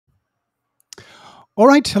All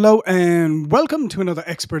right, hello and welcome to another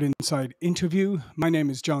Expert Inside interview. My name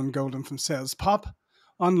is John Golden from SalesPOP,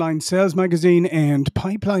 online sales magazine, and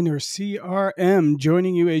Pipeliner CRM,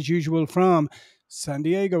 joining you as usual from San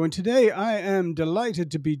Diego. And today I am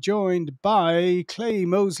delighted to be joined by Clay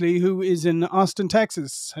Mosley, who is in Austin,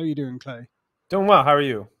 Texas. How are you doing, Clay? Doing well. How are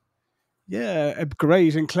you? Yeah,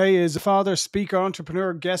 great. And Clay is a father, speaker,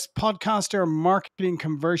 entrepreneur, guest podcaster, marketing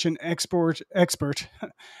conversion expert,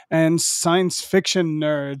 and science fiction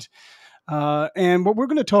nerd. And what we're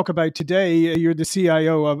going to talk about today, you're the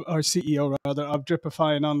CIO of, or CEO rather, of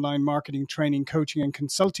Dripify, an online marketing, training, coaching, and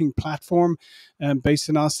consulting platform based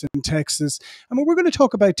in Austin, Texas. And what we're going to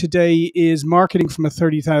talk about today is marketing from a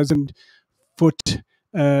 30,000 foot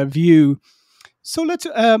view. So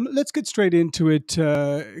let's get straight into it,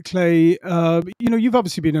 Clay. You've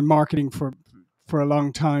obviously been in marketing for a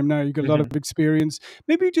long time now. You've got a lot hmm of experience.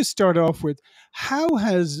 Maybe you just start off with how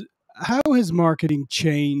has how has marketing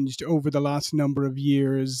changed over the last number of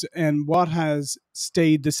years, and what has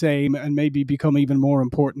stayed the same and maybe become even more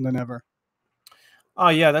important than ever? Oh,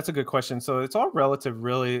 yeah, that's a good question. So it's all relative,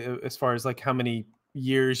 really, as far as like how many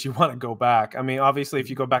years you want to go back. I mean, obviously, if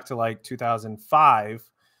you go back to like 2005,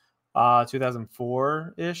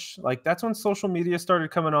 2004 ish, like that's when social media started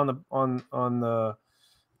coming on the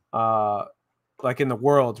uh, like in the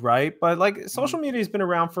world, right? But like Mhm. social media has been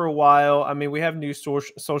around for a while. I mean, we have new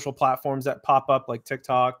social platforms that pop up, like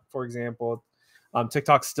TikTok, for example.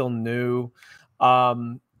 TikTok's still new.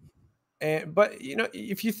 Um, but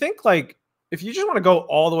if you think like if you just want to go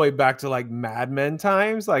all the way back to like Mad Men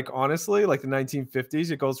times, like honestly, like the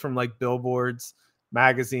 1950s, it goes from like billboards,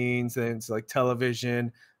 magazines, and it's like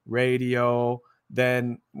television, radio.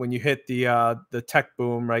 Then when you hit the tech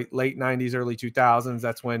boom, right, late 90s, early 2000s,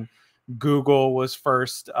 that's when Google was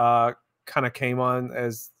first kind of came on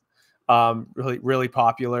as really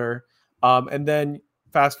popular. And then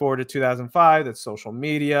fast forward to 2005, that's social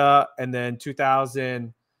media, and then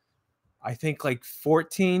 2000. I think like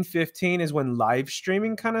 14, 15 is when live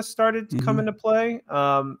streaming kind of started to come into Mhm. play.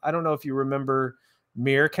 I don't know if you remember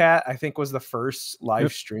Meerkat, I think was the first live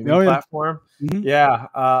Yep. streaming Oh yeah. platform. Hmm. Yeah,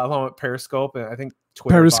 along with Periscope, and I think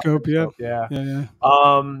Twitter bought Periscope. Yeah. Periscope. Yeah. Yeah.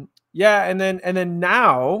 Yeah. Yeah, and then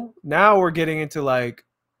now we're getting into like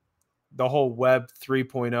the whole web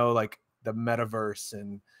 3.0, like the metaverse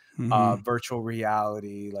and Hmm. virtual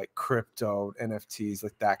reality, like crypto, NFTs,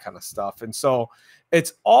 like that kind of stuff. And so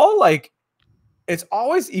it's all like it's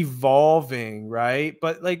always evolving, right?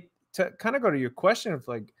 But like to kind of go to your question of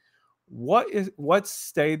like what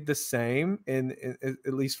stayed the same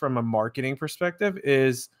at least from a marketing perspective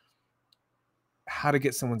is how to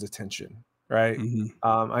get someone's attention, right? Hmm.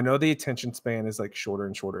 I know the attention span is like shorter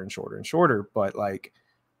and shorter and shorter and shorter, but like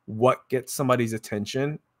what gets somebody's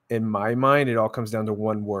attention, in my mind, it all comes down to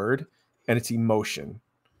one word, and it's emotion.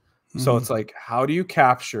 So Hmm. it's like, how do you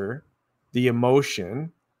capture the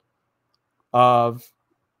emotion of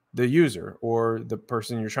the user or the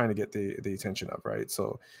person you're trying to get the attention of, right?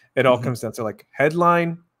 So it all Hmm. comes down to like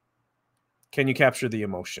headline, can you capture the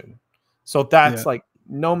emotion? So Yeah. that's like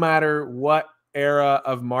no matter what era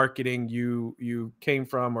of marketing you came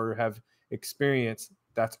from or have experienced,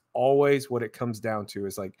 that's always what it comes down to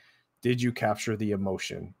is like, did you capture the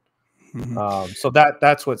emotion? Mhm. So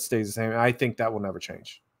that's what stays the same. I think that will never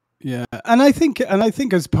change. Yeah, and I think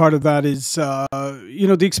as part of that is,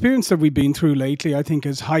 the experience that we've been through lately. I think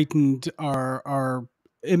has heightened our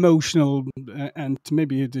emotional and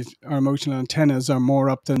maybe our emotional antennas are more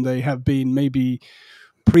up than they have been maybe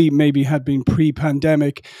had been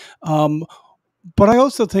pre-pandemic. Um, but I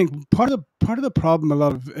also think part of the problem a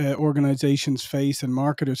lot of organizations face and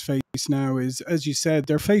marketers face now is, as you said,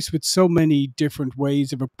 they're faced with so many different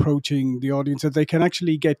ways of approaching the audience that they can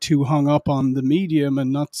actually get too hung up on the medium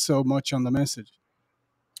and not so much on the message.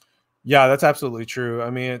 Yeah, that's absolutely true. I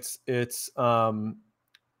mean,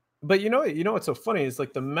 but what's so funny is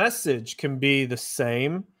like the message can be the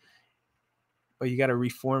same, but you got to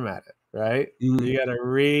reformat it, right? Mm. You got to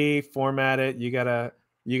reformat it. You got to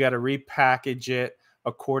repackage it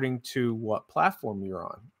according to what platform you're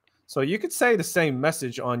on. So you could say the same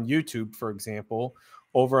message on YouTube, for example,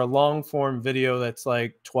 over a long form video that's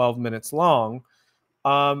like 12 minutes long,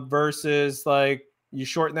 versus like you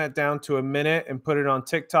shorten that down to a minute and put it on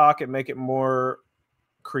TikTok and make it more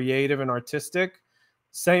creative and artistic.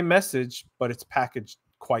 Same message, but it's packaged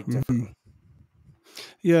quite differently. Mhm.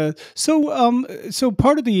 Yeah. So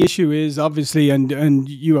part of the issue is obviously, and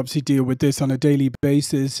you obviously deal with this on a daily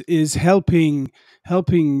basis, is helping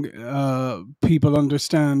people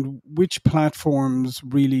understand which platforms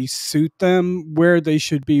really suit them, where they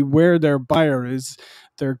should be, where their buyer is,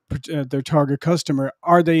 their target customer,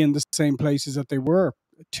 are they in the same places that they were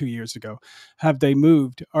 2 years ago? Have they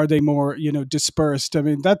moved? Are they more, dispersed? I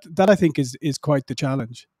mean, that I think is quite the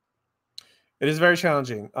challenge. It is very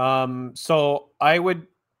challenging. So I would,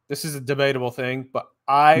 this is a debatable thing, but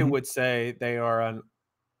I Hmm. would say they are on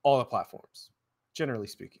all the platforms, generally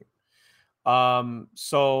speaking.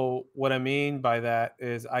 So what I mean by that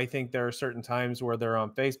is I think there are certain times where they're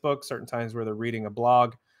on Facebook, certain times where they're reading a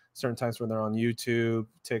blog, certain times when they're on YouTube,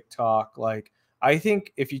 TikTok. Like, I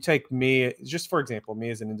think if you take me, just for example, me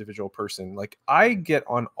as an individual person, like I get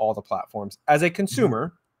on all the platforms as a Hmm.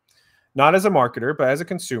 consumer, not as a marketer, but as a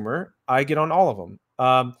consumer, I get on all of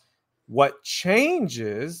them. What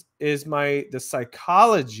changes is the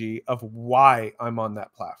psychology of why I'm on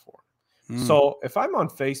that platform. Mm, So if I'm on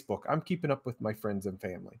Facebook, I'm keeping up with my friends and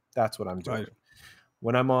family. That's what I'm right. doing.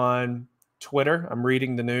 When I'm on Twitter, I'm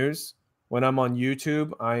reading the news. When I'm on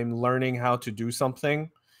YouTube, I'm learning how to do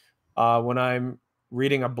something. When I'm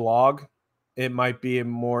reading a blog, it might be a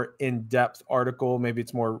more in-depth article. Maybe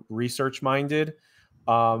it's more research minded.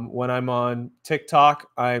 When I'm on TikTok,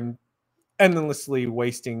 I'm endlessly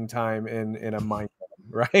wasting time in a mind game,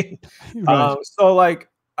 right? Right. So like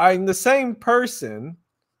I'm the same person,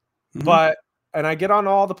 Hmm. but and I get on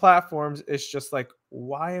all the platforms. It's just like,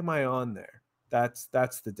 why am I on there? That's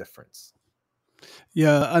the difference.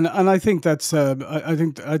 Yeah, and I think that's I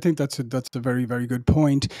think that's a very very good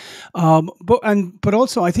point. But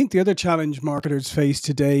also I think the other challenge marketers face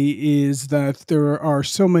today is that there are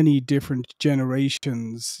so many different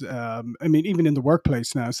generations. I mean, even in the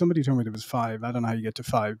workplace now, somebody told me there was five. I don't know how you get to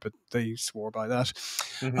five, but they swore by that.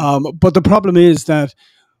 Hmm. But the problem is that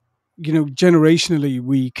generationally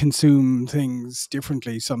we consume things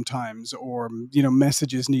differently sometimes, or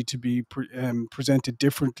messages need to be presented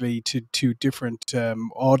differently to different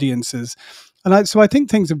audiences, so I think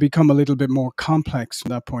things have become a little bit more complex from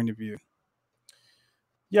that point of view.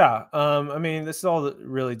 Yeah, I mean, this all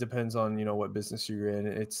really depends on what business you're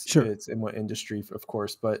in. Sure. It's in what industry, of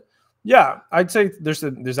course, but yeah, I'd say there's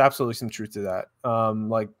absolutely some truth to that.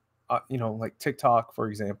 Like like TikTok, for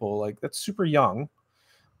example, like that's super young.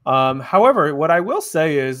 However, what I will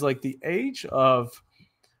say is like the age of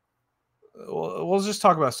we'll just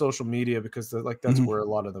talk about social media because like that's Hmm. where a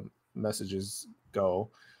lot of the messages go.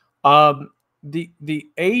 Um, the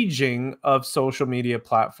aging of social media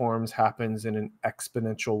platforms happens in an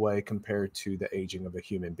exponential way compared to the aging of a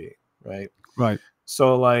human being, right? Right.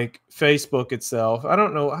 So like Facebook itself, I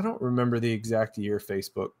don't know, I don't remember the exact year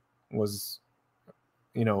Facebook was,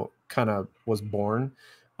 kind of was born.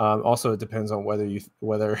 Also, it depends on whether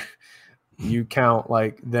you count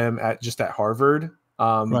like them at just at Harvard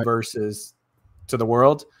Right. versus to the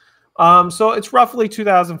world. So it's roughly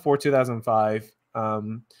 2004, 2005.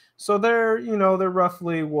 So they're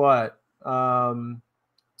roughly what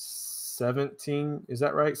 17, is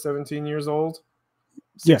that right? 17 years old,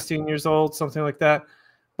 Yeah. 16 years old, something like that.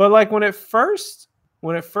 But like when it first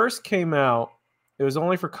came out, it was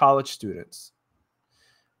only for college students.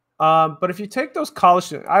 But if you take those college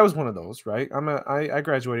students, I was one of those, right? I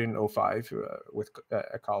graduated in '05 with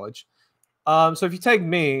at college. So if you take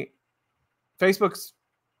me, Facebook's,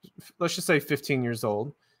 let's just say 15 years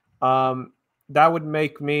old. Um, that would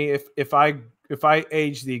make me, if I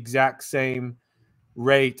age the exact same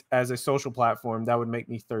rate as a social platform, that would make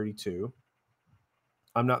me 32.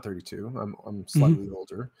 I'm not 32. I'm Hmm. slightly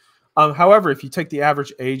older. However, if you take the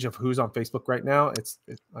average age of who's on Facebook right now, it's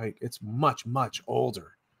much much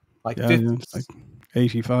older, like Yeah, yeah, it's like 50s.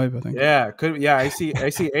 85, I think. Yeah, I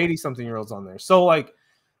see 80 something year olds on there. So like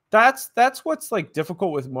that's what's like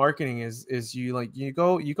difficult with marketing is you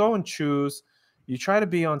go and choose, you try to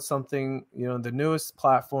be on something, the newest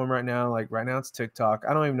platform right now, like right now it's TikTok.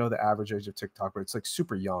 I don't even know the average age of TikTok, but it's like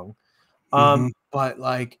super young. Hmm. But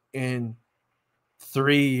like in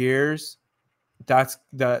 3 years, that's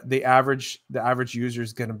the average user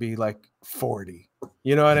is going to be like 40.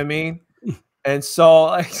 You know what I mean? And so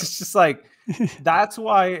like, it's just like that's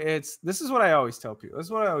why this is what I always tell people. This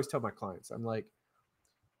is what I always tell my clients. I'm like,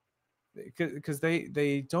 because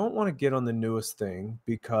they don't want to get on the newest thing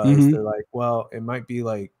because Hmm. they're like, well, it might be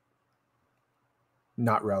like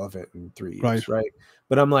not relevant in three Right. years, right?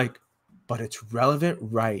 But I'm like, but it's relevant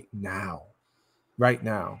right now,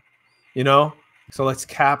 you know. So let's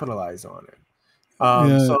capitalize on it.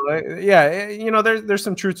 Yeah. Yeah, there's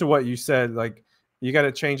some truth to what you said. Like you got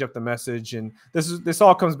to change up the message, and this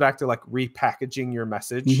all comes back to like repackaging your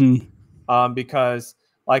message. Hmm. Because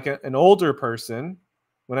like an older person,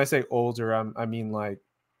 when I say older, I mean like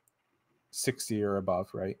 60 or above,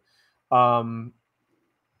 right? Um,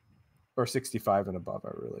 or 65 and above,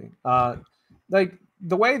 I really like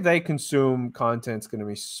the way they consume content is going to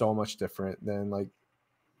be so much different than like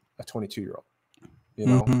a 22-year-old, you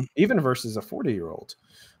know, even versus a 40-year-old.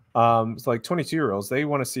 It's like 22-year-olds, they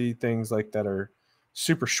want to see things like that are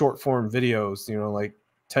super short form videos, you know, like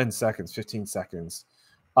 10 seconds, 15 seconds.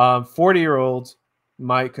 40-year-olds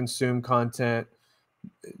might consume content.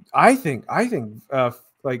 I think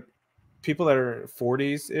like people that are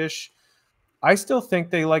 40s ish, I still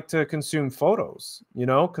think they like to consume photos, you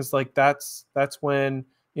know, because like that's when,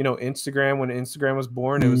 you know, when Instagram was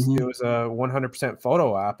born, it was a 100%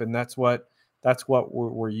 photo app, and that's what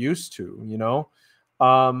we're used to, you know.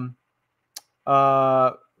 But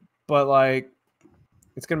like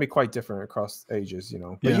it's going to be quite different across ages, you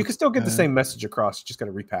know. But you can still get the same message across. You just got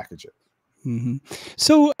to repackage it.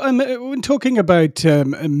 So, when talking about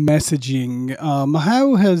messaging,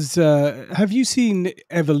 how has have you seen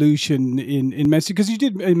evolution in messaging? Because you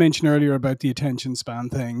did mention earlier about the attention span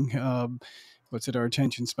thing. What's it? Our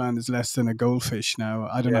attention span is less than a goldfish now.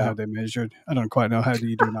 I don't know how they measured. I don't quite know how do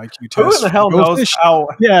you do an IQ test. Who in the hell knows how?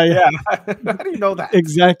 Yeah. How do you know that?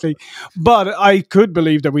 Exactly. But I could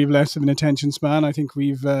believe that we've less of an attention span. I think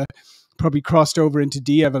we've probably crossed over into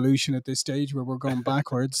de-evolution at this stage, where we're going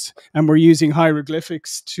backwards and we're using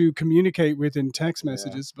hieroglyphics to communicate with in text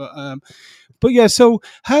messages. But yeah, so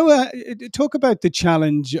how talk about the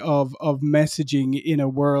challenge of messaging in a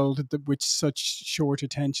world with such short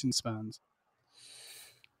attention spans.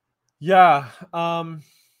 Yeah.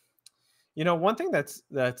 You know, one thing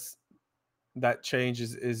that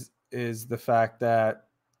changes is the fact that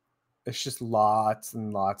it's just lots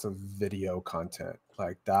and lots of video content.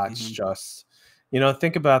 Like that's just, you know,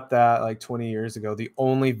 think about that. Like 20 years ago, the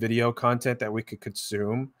only video content that we could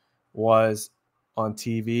consume was on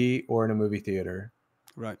TV or in a movie theater.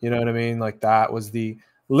 Right. You know what I mean? Like that was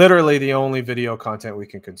literally the only video content we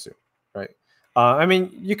can consume. Right. I mean,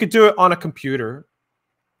 you could do it on a computer,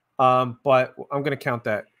 but I'm going to count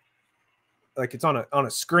that like it's on a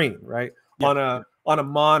screen, right? On a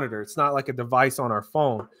monitor. It's not like a device on our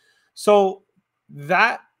phone. So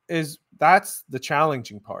that's the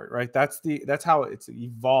challenging part, right? That's how it's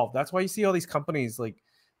evolved. That's why you see all these companies like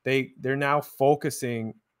they're now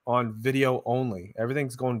focusing on video only.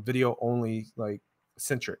 Everything's going video only, like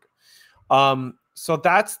centric. So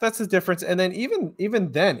that's the difference. And then even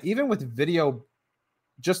with video,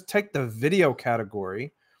 just take the video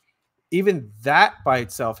category. Even that by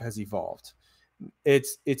itself has evolved.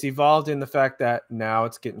 It's evolved in the fact that now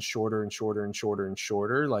it's getting shorter and shorter and shorter and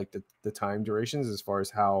shorter, like the time durations as far as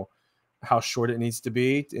how short it needs to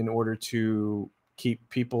be in order to keep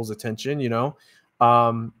people's attention, you know.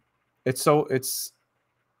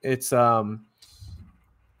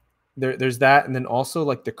 There's that, and then also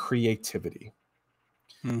like the creativity.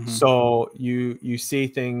 So you see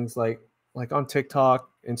things like on TikTok,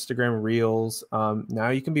 Instagram Reels. Now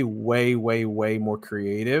you can be way more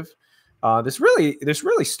creative. This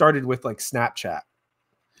really started with like Snapchat.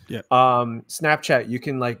 Yeah. Snapchat, you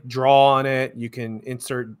can like draw on it. You can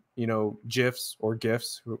insert, you know, GIFs or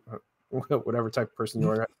GIFs, whatever type of person you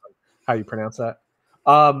are, how you pronounce that.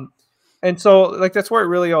 And so like that's where it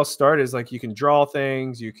really all started. Is like you can draw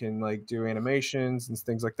things, you can like do animations and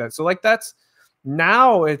things like that. So like that's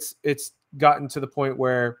now it's gotten to the point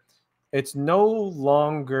where it's no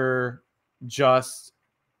longer just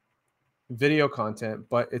video content,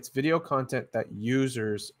 but it's video content that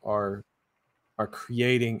users are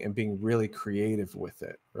creating and being really creative with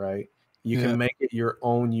it, right? You can make it your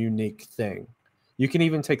own unique thing. You can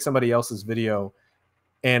even take somebody else's video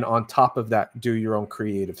and on top of that do your own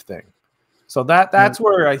creative thing. So that's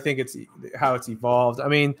where I think it's how it's evolved. I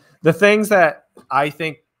mean, the things that I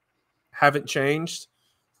think haven't changed,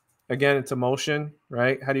 again, it's emotion,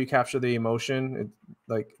 right? How do you capture the emotion?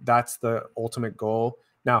 Like that's the ultimate goal.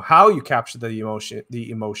 Now, how you capture the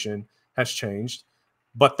emotion has changed,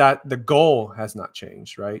 but that the goal has not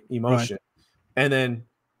changed, right? Emotion. Right. And then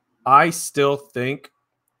I still think,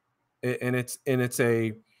 it is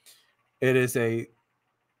a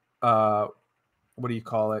what do you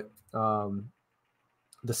call it?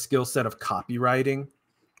 The skill set of copywriting,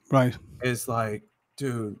 right? Is like,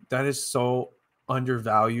 dude, that is so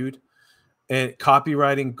undervalued. And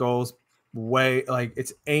copywriting goes way, like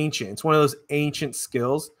it's ancient. It's one of those ancient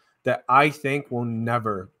skills that I think will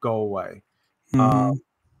never go away.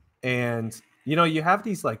 And you know, you have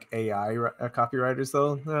these like AI copywriters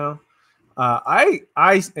though now.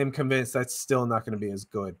 I am convinced that's still not going to be as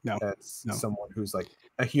good as someone who's like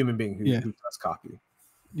a human being who does copy.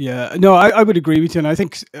 Yeah, no, I would agree with you, and I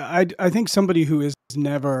think somebody who is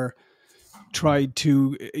never tried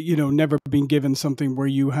to, never been given something where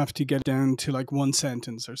you have to get down to like one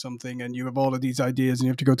sentence or something, and you have all of these ideas and you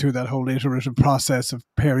have to go through that whole iterative process of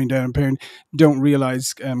paring down and paring, don't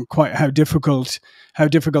realize quite how difficult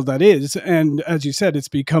that is. And as you said, it's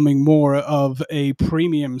becoming more of a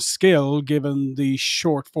premium skill given the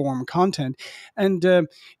short form content. And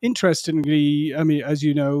interestingly, I mean, as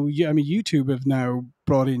you know, YouTube have now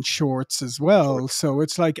brought in shorts as Sure. well. So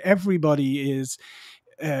it's like everybody is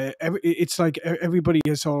it's like everybody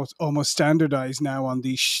is almost standardized now on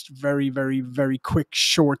these very, very, very quick,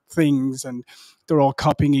 short things, and they're all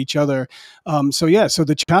copying each other. So yeah, so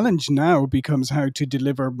the challenge now becomes how to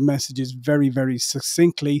deliver messages very, very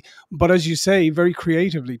succinctly, but as you say, very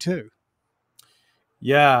creatively too.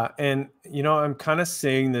 Yeah, and I'm kind of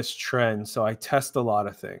seeing this trend. So I test a lot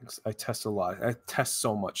of things. I test a lot. I test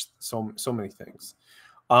so much, so many things.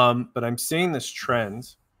 But I'm seeing this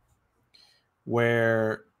trend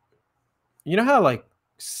where how like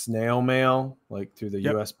snail mail, like through the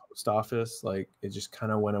Yep. US post office, like it just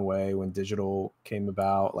kind of went away when digital came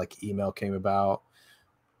about, like email came about.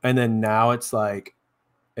 And then now it's like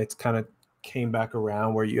it's kind of came back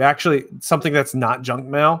around where you actually something that's not junk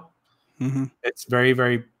mail, Hmm. it's very,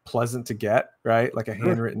 very pleasant to get, right? Like a Sure.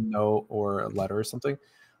 handwritten note or a letter or something.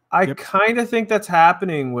 I Yep. kind of think that's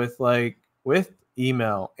happening with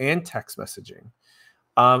email and text messaging.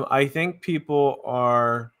 I think people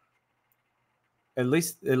are at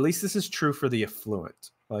least this is true for the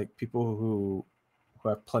affluent, like people who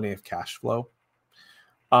have plenty of cash flow.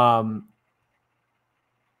 Um,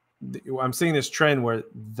 I'm seeing this trend where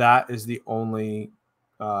that is the only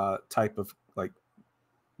type of like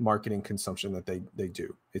marketing consumption that they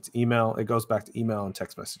do. It's email. It goes back to email and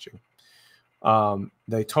text messaging.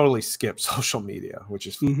 They totally skip social media, which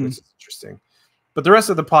is Hmm. interesting. But the rest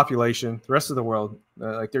of the population, the rest of the world,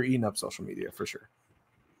 like they're eating up social media for sure.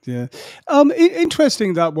 Yeah.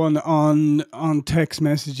 Interesting that one on text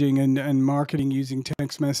messaging and marketing using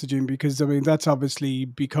text messaging, because I mean that's obviously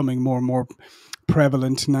becoming more and more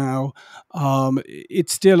prevalent now.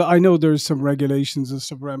 It's still, I know there's some regulations and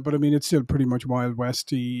stuff around, but I mean it's still pretty much Wild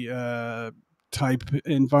Westy type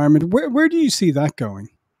environment. Where do you see that going?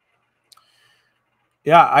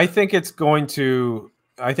 Yeah, I think it's going to.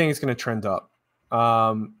 I think it's going to trend up.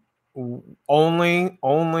 Only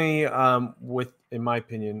with, in my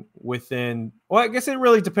opinion, within. Well, I guess it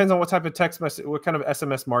really depends on what type of text message, what kind of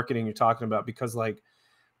SMS marketing you're talking about, because like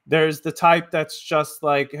there's the type that's just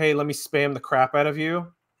like, hey, let me spam the crap out of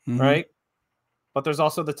you, Hmm. right? But there's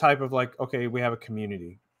also the type of like, okay, we have a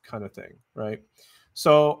community kind of thing, right?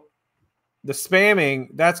 So the spamming,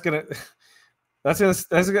 that's gonna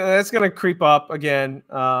creep up again,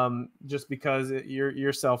 just because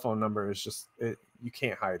your cell phone number is just you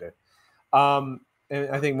can't hide it. And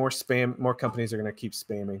I think more companies are gonna keep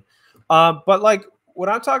spamming. But like what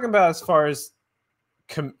I'm talking about as far as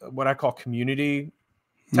what I call community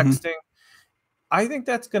Hmm. texting, I think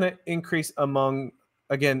that's gonna increase among,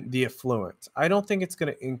 again, the affluent. I don't think it's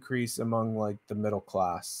gonna increase among like the middle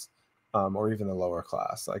class, or even the lower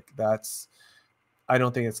class. Like I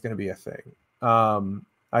don't think it's going to be a thing.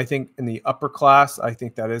 I think in the upper class, I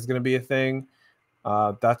think that is going to be a thing.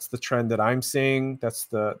 That's the trend that I'm seeing.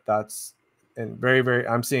 And very, very,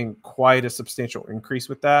 I'm seeing quite a substantial increase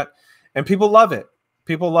with that, and people love it.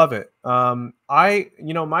 People love it.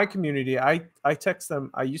 My community, I text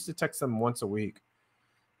them. I used to text them once a week,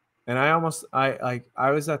 and I was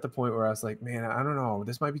at the point where I was like, man, I don't know,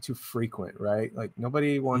 this might be too frequent, right? Like Hmm.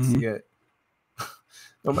 nobody wants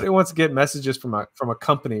to get messages from a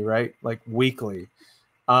company, right? Like weekly.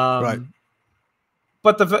 Right. Um,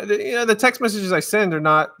 but the text messages I send, they're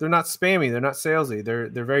not spammy, they're not salesy, they're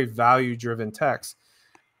very value driven texts.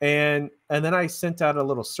 And then I sent out a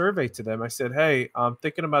little survey to them. I said, hey, I'm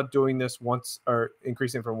thinking about doing this once, or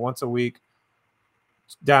increasing from once a week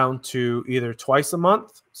down to either twice a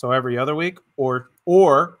month, so every other week, or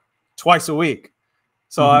twice a week.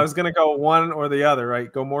 So I Hmm. was gonna go one or the other,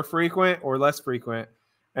 right? Go more frequent or less frequent.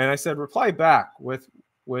 And I said, reply back with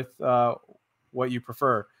what you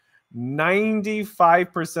prefer.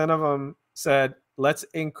 95% of them said, let's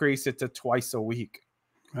increase it to twice a week.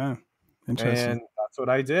 Wow. And Interesting. that's what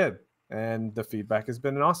I did. And the feedback has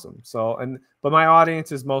been awesome. But my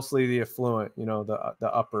audience is mostly the affluent, the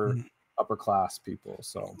Mhm. upper class people.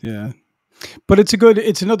 So Yeah. But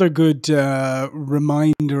it's another good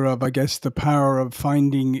reminder of, I guess, the power of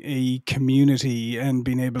finding a community and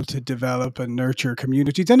being able to develop and nurture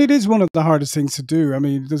communities. And it is one of the hardest things to do. I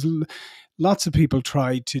mean, there's lots of people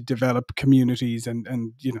try to develop communities,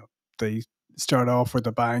 and they start off with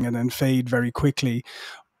a bang and then fade very quickly.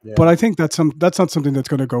 But Yeah, I think that's not something that's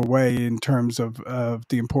going to go away in terms of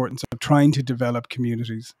the importance of trying to develop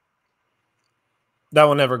communities. that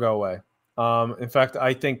will never go away. In fact,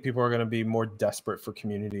 I think people are going to be more desperate for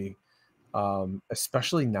community,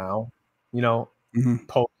 especially now. You know, Hmm.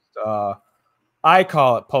 post. I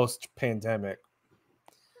call it post pandemic.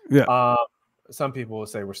 Yeah. Um, some people will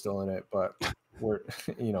say we're still in it, but we're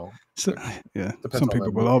So, it yeah. depends Some on the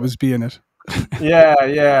people will media. always be in it.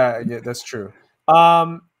 Yeah, that's true.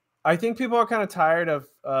 I think people are kind of tired of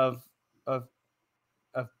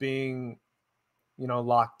being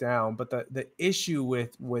locked down. But the issue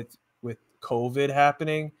with COVID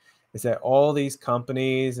happening is that all these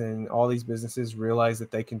companies and all these businesses realize that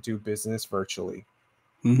they can do business virtually.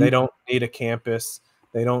 They Hmm. don't need a campus.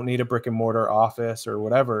 They don't need a brick and mortar office or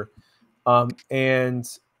whatever. And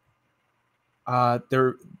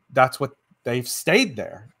they're that's what they've stayed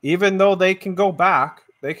there, even though they can go back.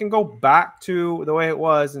 They can go back to the way it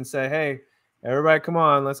was and say, "Hey, everybody, come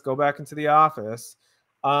on, let's go back into the office."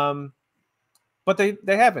 Um, but they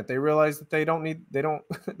haven't. They realize that they don't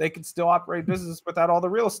they can still operate business without all the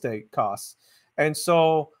real estate costs. And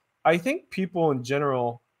so I think people in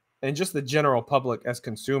general, and just the general public as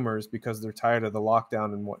consumers, because they're tired of the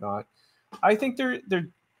lockdown and whatnot, I think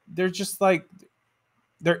they're just like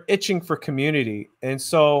they're itching for community. And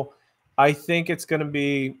so I think it's going to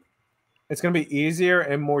be easier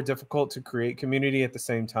and more difficult to create community at the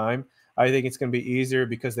same time. I think it's going to be easier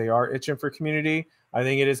because they are itching for community. I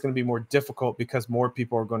think it is going to be more difficult because more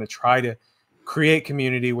people are going to try to create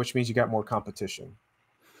community, which means you got more competition.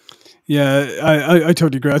 Yeah, I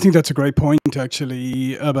totally agree. I think that's a great point,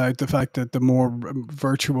 actually, about the fact that the more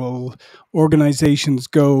virtual organizations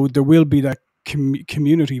go, there will be that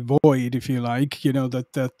community void, if you like,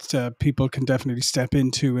 that people can definitely step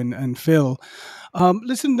into and fill.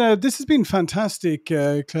 Listen, this has been fantastic,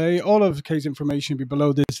 Clay. All of Clay's information will be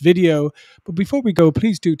below this video. But before we go,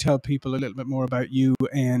 please do tell people a little bit more about you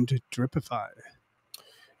and Dripify.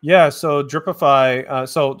 Yeah, so Dripify.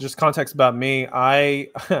 So just context about me.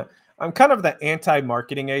 I'm kind of the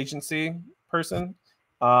anti-marketing agency person.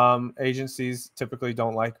 Agencies typically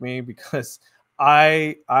don't like me because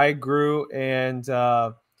I grew and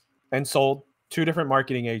sold two different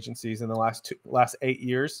marketing agencies in the last 8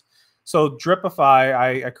 years. So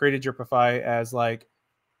Dripify, I created Dripify as like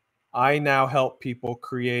I now help people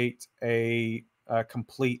create a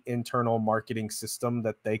complete internal marketing system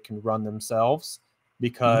that they can run themselves. Hmm.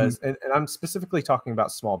 Because, and I'm specifically talking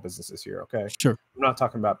about small businesses here, okay? Sure. I'm not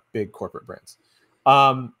talking about big corporate brands.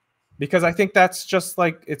 Um, because I think that's just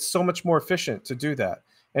like, it's so much more efficient to do that.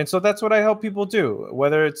 And so that's what I help people do,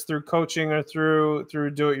 whether it's through coaching or through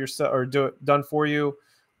do it yourself or do it done for you.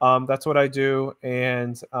 That's what I do.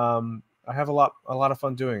 And I have a lot of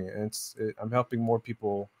fun doing it. And I'm helping more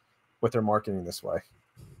people with their marketing this way.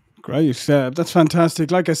 Great. That's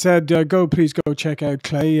fantastic. Like I said, please go check out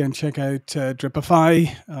Clay and check out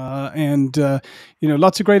Dripify.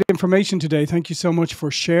 Lots of great information today. Thank you so much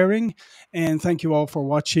for sharing. And thank you all for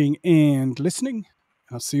watching and listening.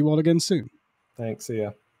 I'll see you all again soon. Thanks. See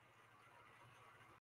ya.